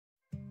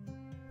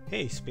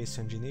Hey Space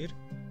Engineer,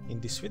 in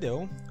this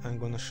video I'm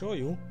gonna show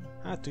you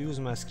how to use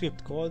my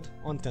script called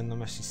antenna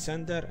message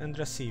sender and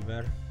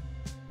receiver.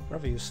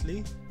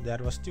 Previously there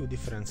was two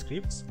different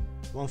scripts,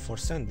 one for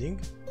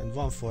sending and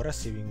one for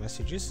receiving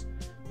messages,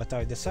 but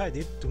I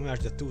decided to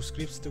merge the two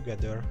scripts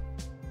together.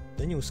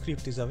 The new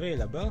script is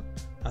available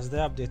as the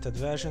updated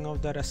version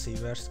of the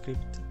receiver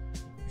script.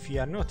 If you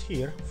are not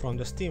here from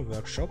the Steam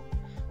workshop,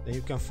 then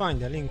you can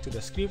find a link to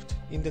the script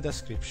in the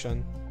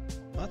description.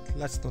 But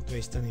let's not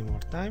waste any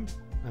more time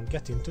and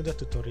get into the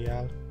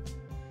tutorial.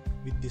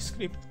 With this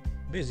script,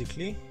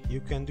 basically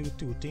you can do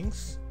two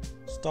things: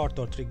 start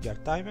or trigger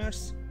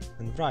timers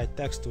and write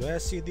text to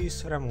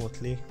LCDs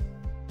remotely.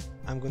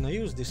 I'm gonna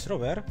use this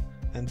rover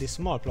and this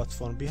small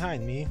platform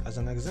behind me as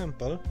an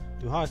example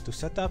to how to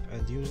set up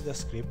and use the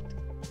script.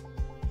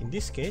 In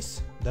this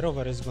case, the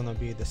rover is gonna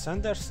be the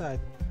sender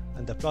side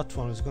and the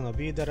platform is gonna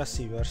be the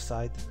receiver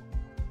side.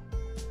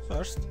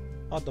 First,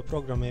 add the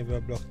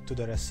programmable block to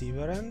the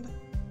receiver end.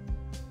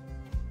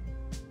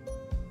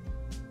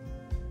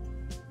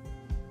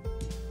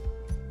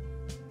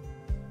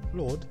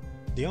 Load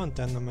the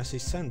antenna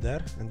message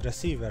sender and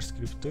receiver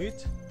script to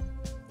it.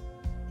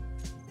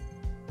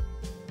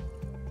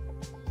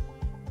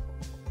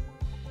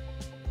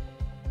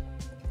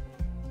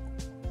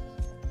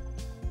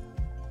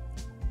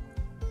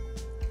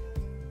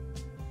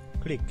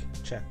 Click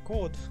check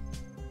code.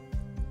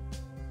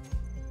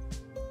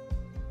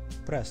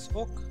 Press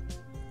OK,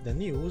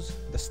 then use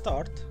the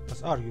start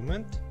as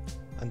argument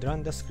and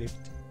run the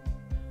script.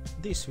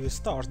 This will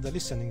start the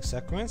listening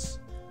sequence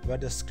where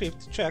the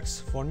script checks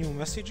for new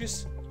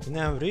messages in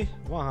every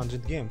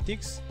 100 game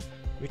ticks,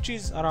 which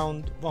is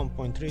around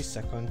 1.3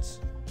 seconds.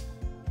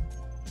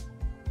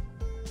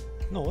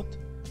 Note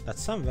that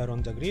somewhere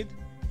on the grid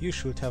you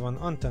should have an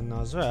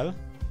antenna as well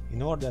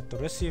in order to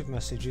receive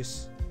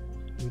messages.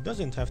 You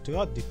doesn't have to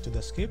add it to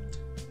the script,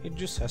 it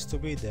just has to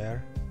be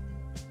there.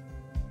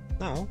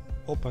 Now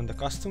open the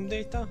custom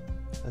data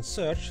and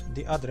search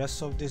the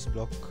address of this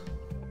block.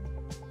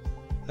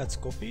 Let's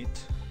copy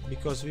it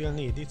because we'll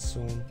need it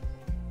soon.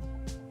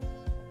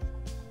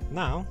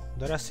 Now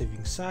the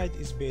receiving side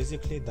is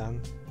basically done.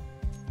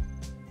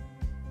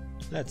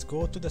 Let's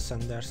go to the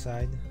sender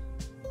side.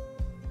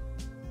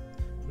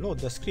 Load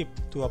the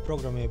script to a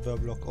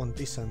programmable block on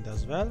this end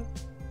as well.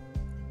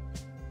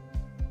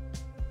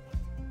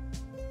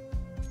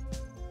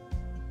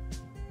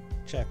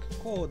 Check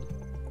code.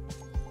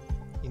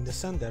 In the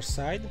sender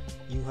side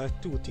you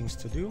have two things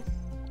to do.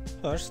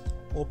 First,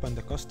 open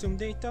the custom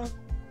data,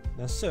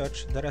 then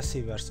search the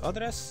receiver's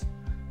address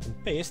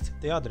and paste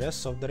the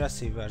address of the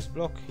receiver's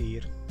block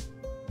here.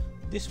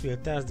 This will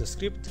tell the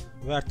script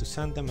where to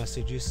send the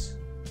messages.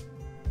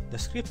 The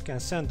script can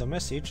send a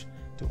message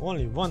to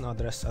only one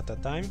address at a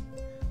time,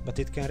 but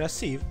it can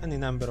receive any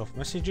number of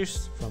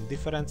messages from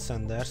different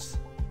senders.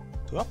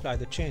 To apply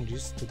the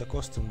changes to the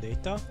custom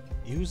data,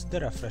 use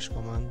the refresh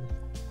command.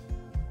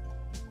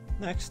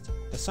 Next,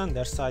 the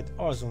sender side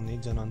also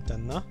needs an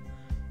antenna,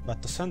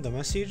 but to send a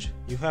message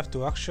you have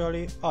to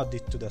actually add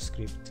it to the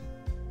script.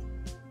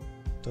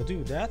 To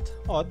do that,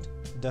 add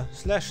the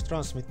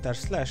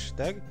 /transmitter/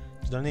 tag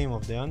to the name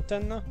of the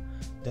antenna,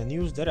 then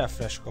use the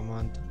refresh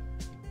command.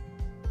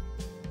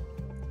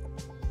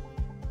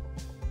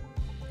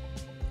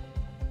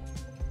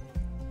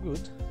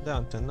 Good, the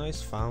antenna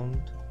is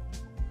found.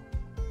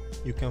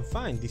 You can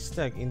find this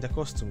tag in the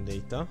custom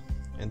data,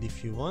 and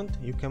if you want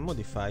you can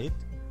modify it.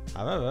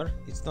 However,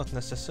 it's not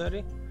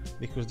necessary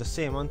because the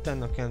same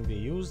antenna can be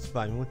used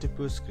by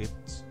multiple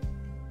scripts.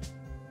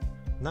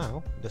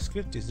 Now the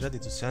script is ready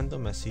to send a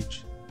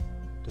message.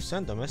 To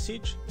send a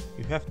message,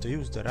 you have to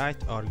use the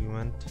right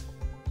argument.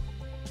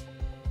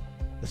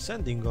 The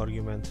sending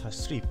argument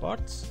has three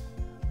parts,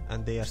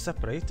 and they are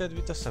separated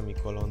with a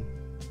semicolon.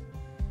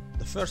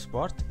 The first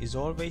part is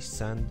always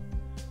send.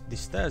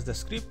 This tells the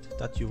script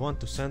that you want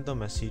to send a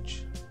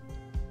message.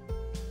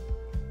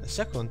 The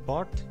second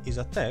part is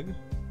a tag,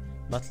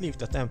 but leave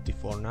that empty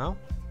for now.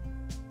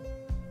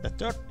 The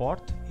third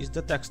part is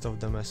the text of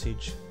the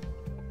message.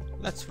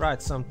 Let's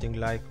write something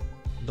like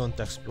 "Don't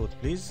explode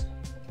please",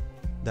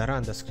 then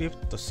run the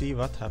script to see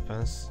what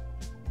happens.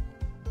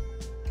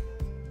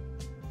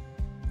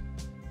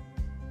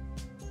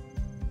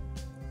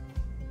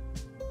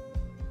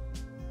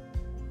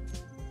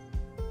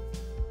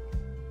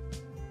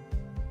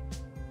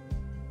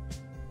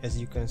 As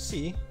you can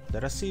see,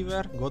 the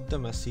receiver got the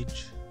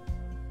message.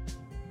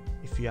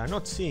 If you are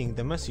not seeing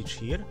the message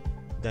here,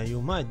 then you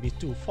might be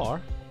too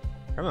far.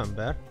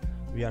 Remember,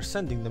 we are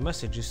sending the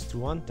messages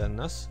through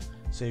antennas,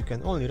 so you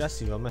can only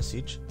receive a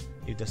message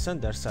if the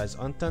sender side's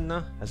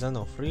antenna has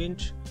enough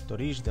range to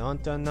reach the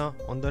antenna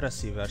on the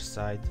receiver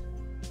side.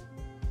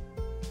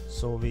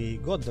 So we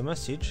got the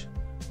message,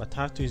 but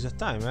how to use a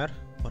timer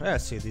or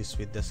LCDs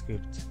with the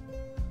script?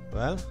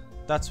 Well,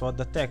 that's what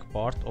the tag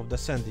part of the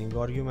sending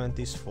argument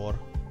is for.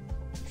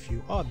 If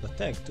you add the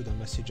tag to the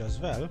message as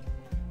well,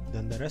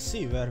 then the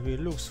receiver will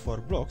look for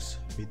blocks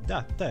with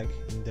that tag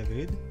in the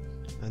grid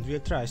and will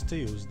try to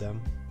use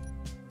them.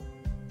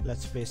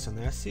 Let's place an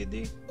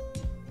LCD,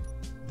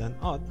 then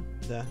add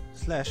the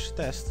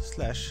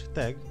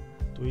 /test/tag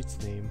to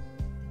its name.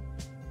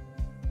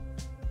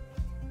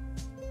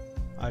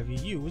 I will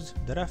use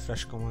the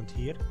refresh command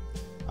here.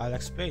 I'll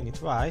explain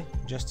it why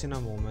just in a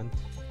moment.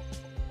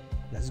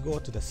 Let's go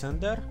to the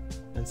sender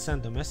and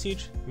send a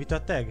message with a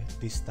tag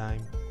this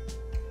time.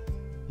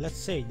 Let's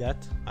say that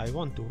I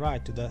want to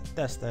write to the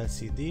test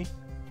LCD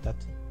that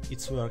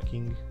it's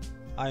working.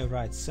 I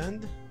write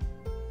send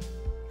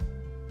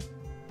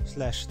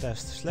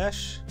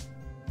 /test/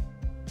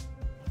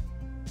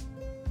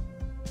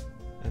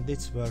 and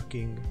it's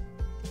working.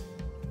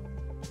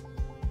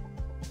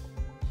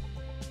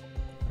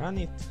 Run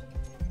it.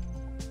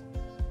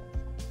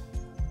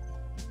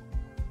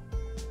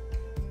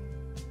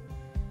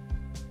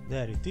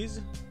 There it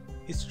is,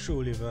 it's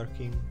truly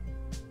working.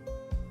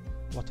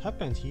 What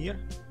happened here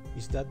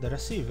is that the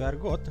receiver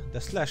got the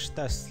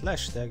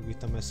 /test/ tag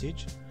with a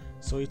message,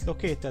 so it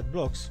located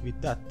blocks with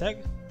that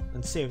tag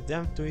and saved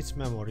them to its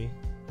memory.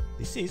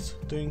 This is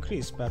to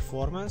increase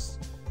performance,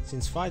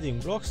 since finding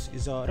blocks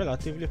is a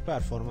relatively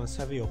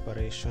performance-heavy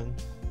operation.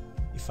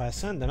 If I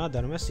send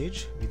another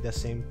message with the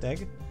same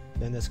tag,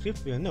 then the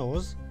script will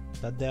know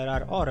that there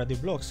are already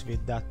blocks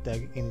with that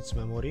tag in its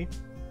memory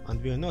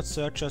and will not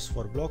search us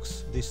for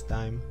blocks this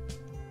time.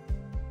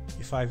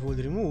 If I would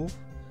remove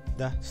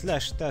the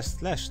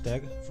 /test/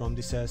 tag from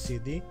this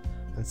LCD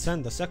and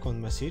send a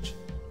second message,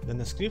 then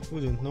the script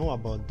wouldn't know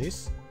about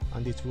this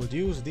and it would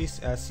use this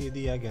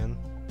LCD again.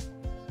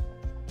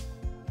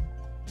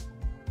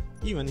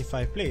 Even if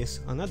I place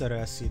another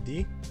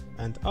LCD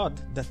and add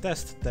the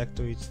test tag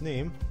to its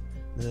name,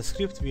 then the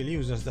script will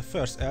use as the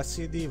first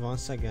LCD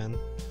once again.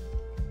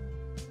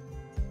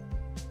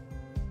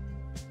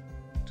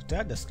 To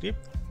tell the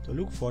script to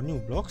look for new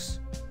blocks,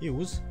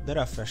 use the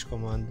refresh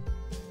command.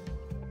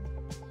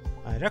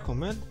 I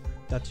recommend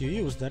that you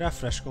use the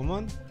refresh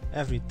command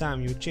every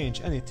time you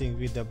change anything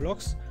with the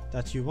blocks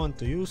that you want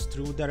to use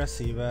through the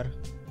receiver.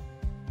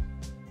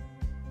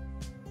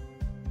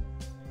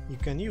 You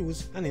can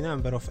use any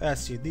number of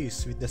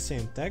LCDs with the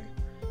same tag,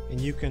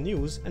 and you can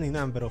use any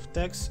number of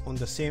tags on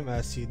the same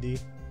LCD.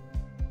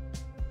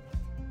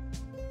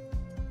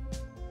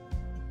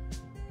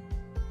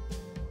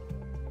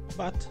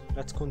 But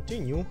let's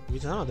continue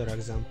with another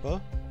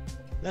example.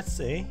 Let's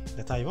say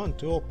that I want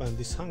to open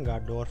this hangar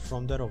door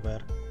from the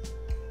rover.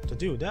 To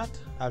do that,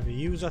 I will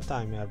use a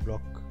timer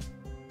block.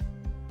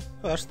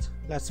 First,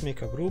 let's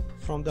make a group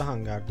from the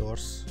hangar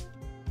doors.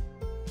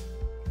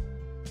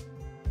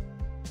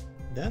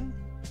 Then,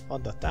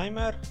 add the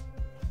timer,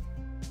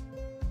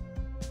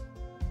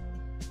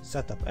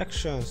 set up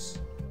actions,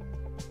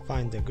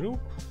 find the group,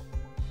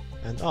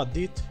 and add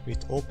it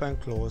with open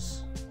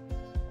close.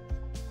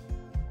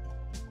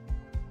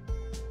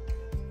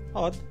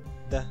 Add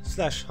the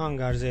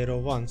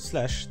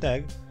 /hangar01/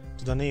 tag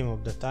to the name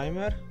of the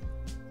timer.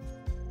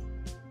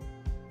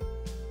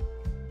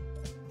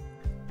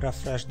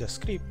 Refresh the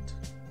script.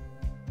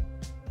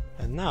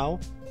 And now,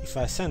 if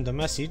I send a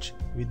message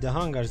with the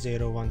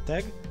hangar01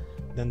 tag,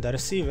 then the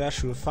receiver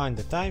should find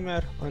the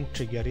timer and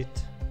trigger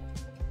it.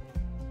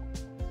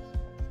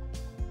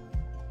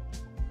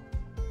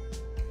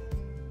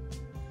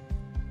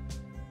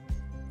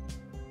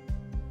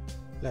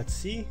 Let's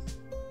see,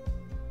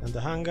 and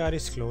the hangar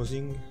is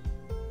closing.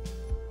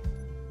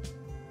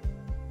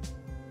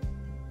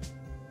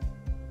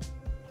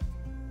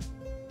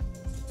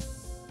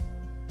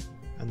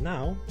 And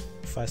now,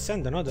 if I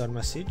send another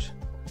message,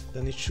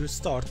 then it should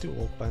start to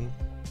open.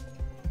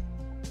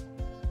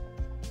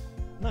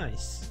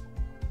 Nice!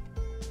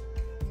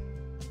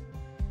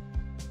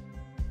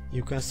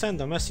 You can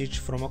send a message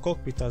from a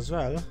cockpit as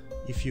well.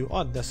 If you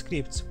add the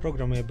script's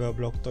programmable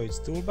block to its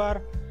toolbar,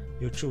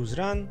 you choose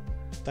Run,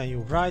 then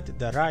you write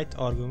the right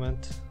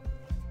argument.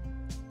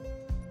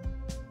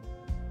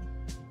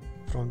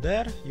 From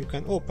there, you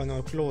can open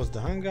or close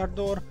the hangar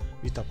door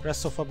with a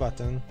press of a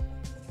button.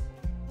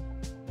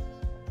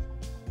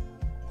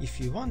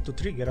 If you want to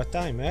trigger a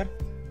timer,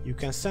 you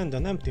can send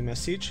an empty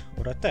message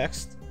or a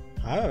text.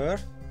 However,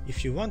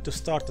 if you want to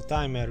start a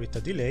timer with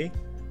a delay,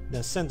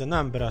 then send a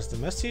number as the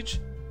message,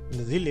 and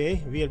the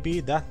delay will be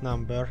that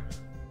number.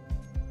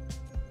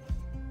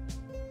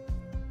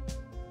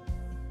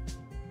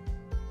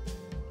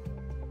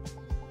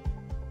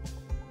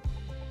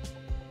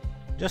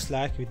 Just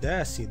like with the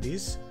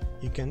LCDs,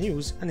 you can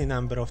use any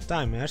number of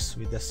timers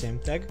with the same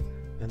tag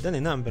and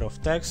any number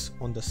of tags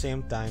on the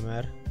same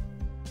timer.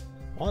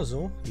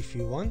 Also, if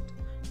you want,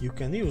 you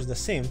can use the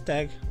same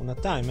tag on a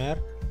timer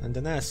and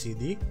an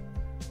LCD.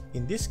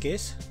 In this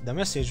case, the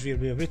message will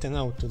be written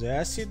out to the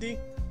LCD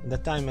and the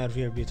timer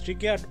will be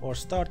triggered or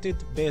started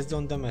based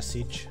on the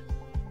message.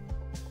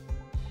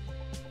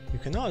 You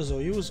can also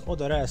use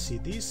other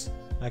LCDs,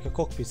 like a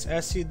cockpit's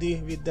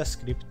LCD with the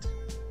script.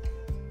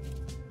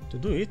 To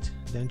do it,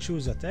 then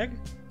choose a tag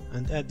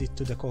and add it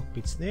to the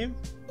cockpit's name.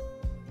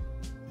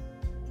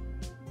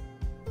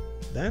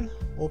 Then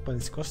open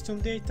its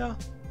custom data,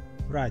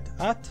 write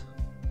at,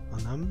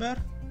 a number,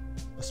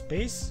 a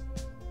space,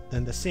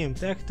 then the same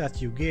tag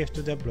that you gave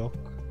to the block.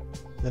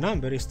 The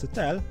number is to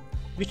tell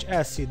which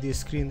LCD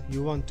screen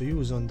you want to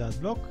use on that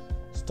block,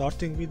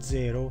 starting with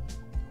 0.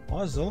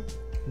 Also,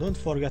 don't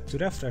forget to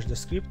refresh the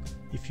script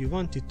if you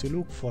want it to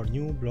look for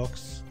new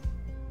blocks.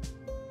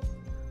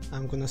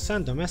 I'm gonna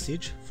send a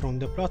message from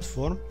the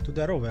platform to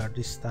the rover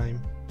this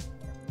time.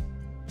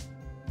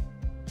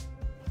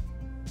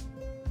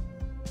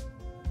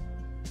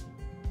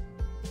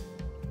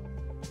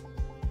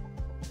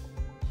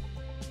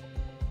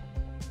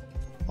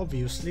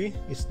 Obviously,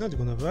 it's not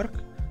gonna work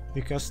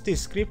because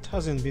this script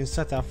hasn't been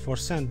set up for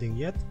sending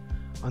yet,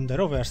 and the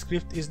rover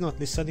script is not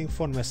listening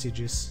for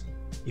messages.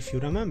 If you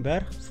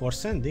remember, for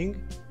sending,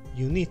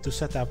 you need to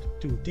set up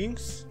two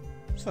things.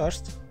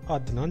 First,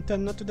 add an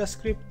antenna to the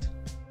script.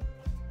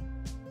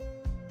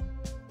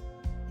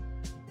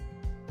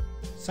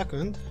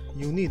 Second,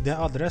 you need the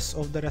address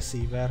of the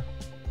receiver.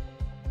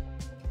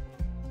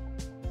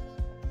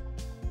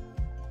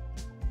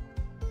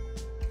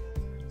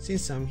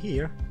 Since I'm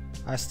here,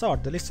 I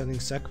start the listening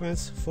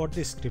sequence for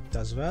this script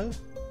as well.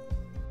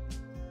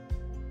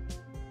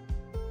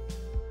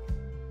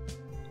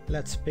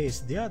 Let's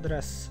paste the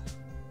address,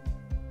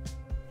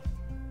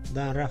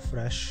 then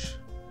refresh.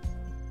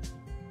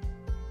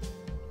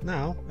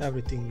 Now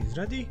everything is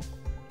ready,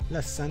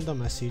 let's send a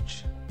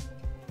message.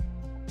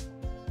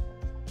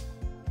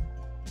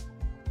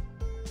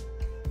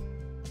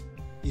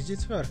 Is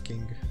it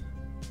working?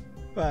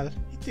 Well,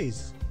 it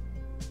is.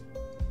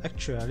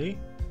 Actually,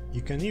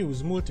 you can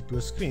use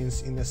multiple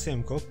screens in the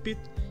same cockpit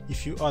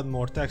if you add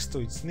more text to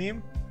its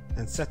name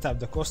and set up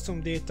the custom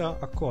data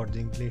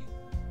accordingly.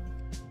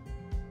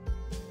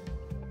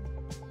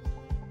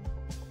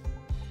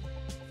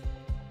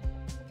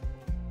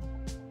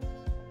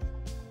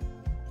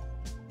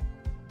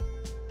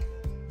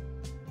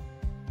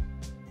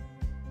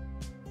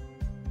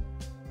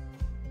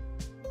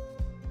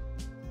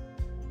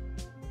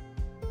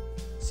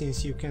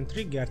 Since you can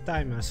trigger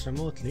timers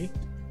remotely,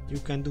 you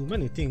can do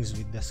many things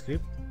with the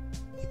script.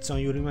 It's on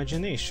your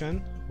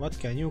imagination, what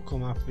can you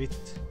come up with?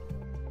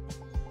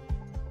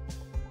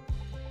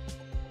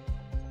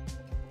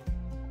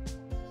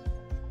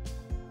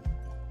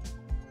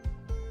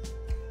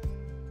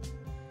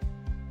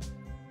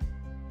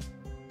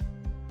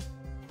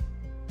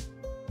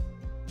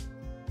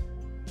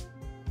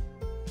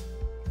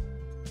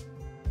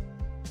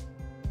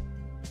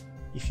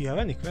 If you have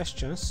any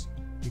questions,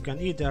 you can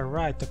either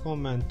write a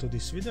comment to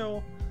this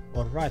video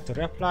or write a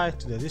reply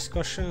to the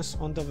discussions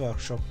on the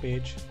workshop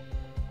page.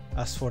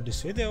 As for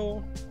this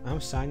video,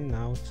 I'm signing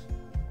out.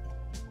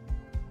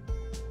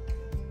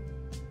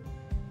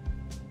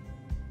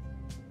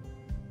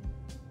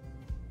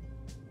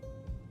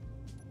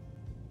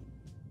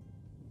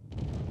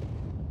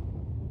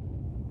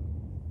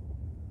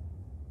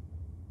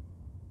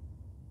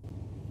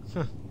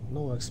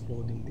 No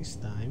exploding this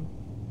time.